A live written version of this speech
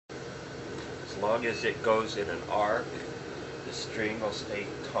long as it goes in an arc, the string will stay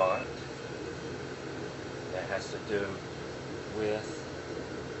taut. That has to do with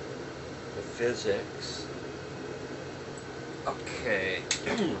the physics. Okay,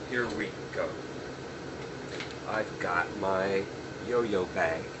 here we go. I've got my yo-yo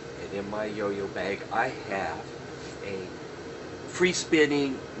bag, and in my yo-yo bag I have a free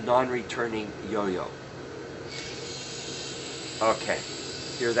spinning, non-returning yo-yo. Okay,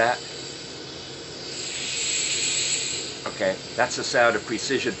 hear that? Okay, that's the sound of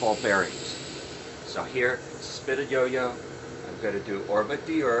precision ball bearings. So here, spin a yo-yo. I'm going to do orbit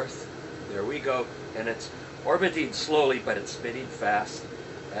the Earth. There we go, and it's orbiting slowly, but it's spinning fast.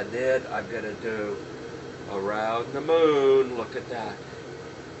 And then I'm going to do around the moon. Look at that.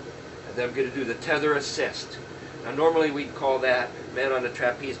 And then I'm going to do the tether assist. Now normally we'd call that man on the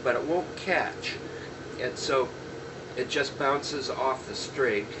trapeze, but it won't catch. And so it just bounces off the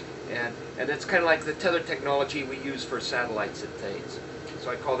string. And it's kind of like the tether technology we use for satellites and things. So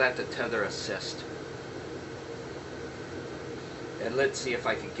I call that the tether assist. And let's see if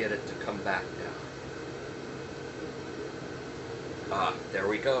I can get it to come back now. Ah, there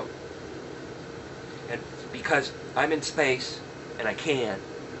we go. And because I'm in space, and I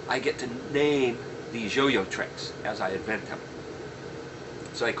get to name these yo-yo tricks as I invent them.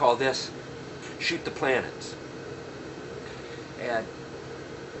 So I call this shoot the planets. And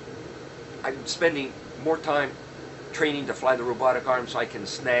I'm spending more time training to fly the robotic arm so I can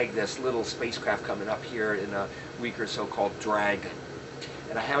snag this little spacecraft coming up here in a week or so called Dragon.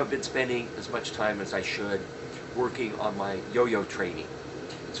 And I haven't been spending as much time as I should working on my yo-yo training.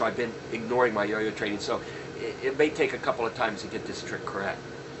 So I've been ignoring my yo-yo training, so it may take a couple of times to get this trick correct.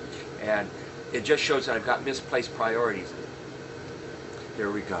 And it just shows that I've got misplaced priorities. There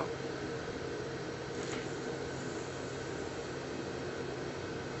we go.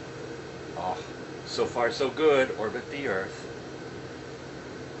 Oh, so far so good. Orbit the Earth.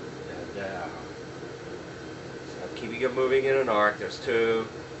 And so I'm keeping it moving in an arc. There's 2,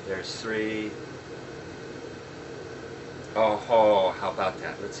 there's 3. Oh, how about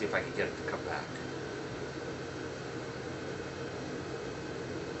that? Let's see if I can get it to come back.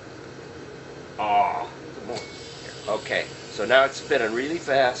 Oh, okay. So now it's spinning really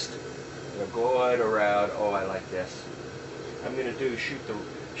fast. We're going around. Oh, I like this. I'm going to do shoot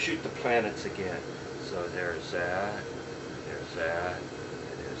the planets again. So there's that, and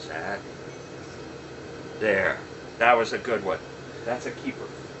there's that. There. That was a good one. That's a keeper.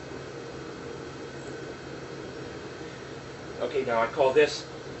 Okay, now I call this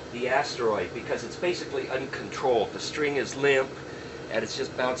the asteroid because it's basically uncontrolled. The string is limp and it's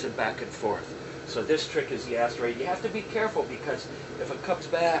just bouncing back and forth. So this trick is the asteroid. You have to be careful because if it comes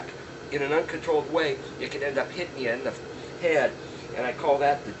back in an uncontrolled way, it can end up hitting you in the head. And I call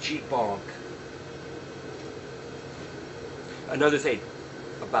that the G-bonk. Another thing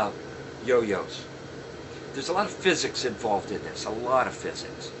about yo-yos. There's a lot of physics involved in this, a lot of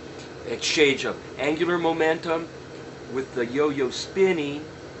physics. Exchange of angular momentum with the yo-yo spinning,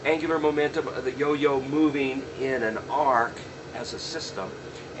 angular momentum of the yo-yo moving in an arc as a system,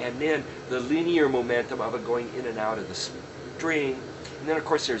 and then the linear momentum of it going in and out of the string. And then of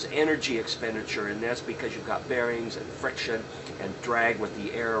course there's energy expenditure in this because you've got bearings and friction and drag with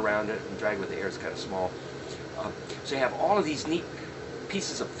the air around it, and drag with the air is kind of small. So you have all of these neat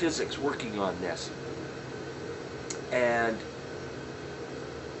pieces of physics working on this. And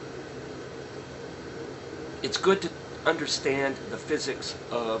it's good to understand the physics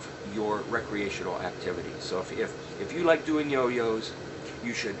of your recreational activity. So if you like doing yo-yos,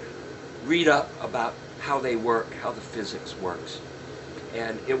 you should read up about how they work, how the physics works.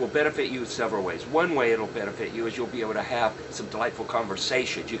 And it will benefit you in several ways. One way it'll benefit you is you'll be able to have some delightful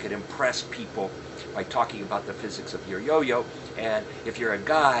conversations. You can impress people by talking about the physics of your yo-yo. And if you're a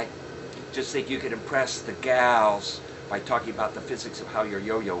guy, just think you can impress the gals by talking about the physics of how your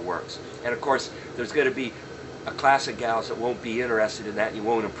yo-yo works. And of course, there's going to be a class of gals that won't be interested in that and you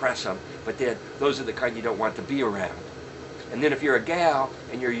won't impress them. But then those are the kind you don't want to be around. And then if you're a gal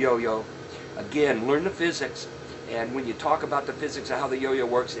and you're yo-yo, again, learn the physics. And when you talk about the physics of how the yo-yo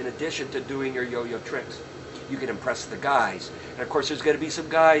works, in addition to doing your yo-yo tricks, you can impress the guys. And of course, there's going to be some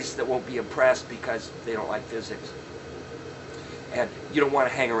guys that won't be impressed because they don't like physics. And you don't want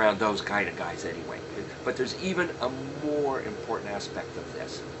to hang around those kind of guys anyway. But there's even a more important aspect of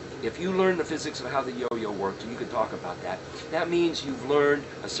this. If you learn the physics of how the yo-yo works, and you can talk about that, that means you've learned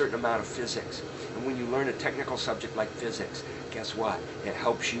a certain amount of physics. And when you learn a technical subject like physics, guess what? It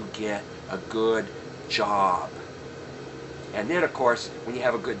helps you get a good job. And then, of course, when you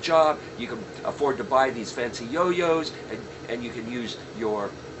have a good job, you can afford to buy these fancy yo-yos, and you can use your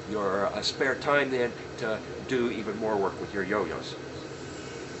your spare time then to do even more work with your yo-yos.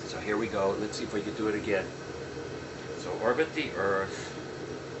 So here we go. Let's see if we can do it again. So orbit the Earth,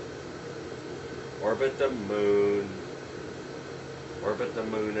 orbit the Moon, orbit the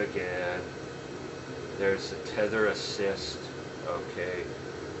Moon again. There's the tether assist. Okay,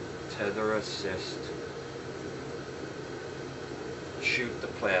 tether assist. Shoot the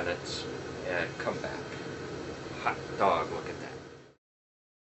planets and come back. Hot dog, look at that.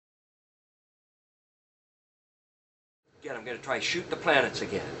 Again, I'm going to try shoot the planets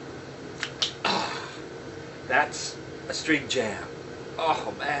again. That's a string jam.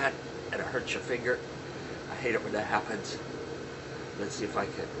 Oh man, and it hurts your finger. I hate it when that happens. Let's see if I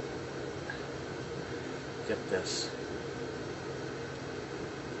can get this.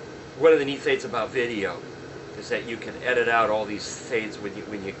 One of the neat things about video is that you can edit out all these fades when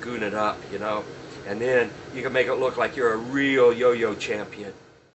you goon it up, you know, and then you can make it look like you're a real yo-yo champion.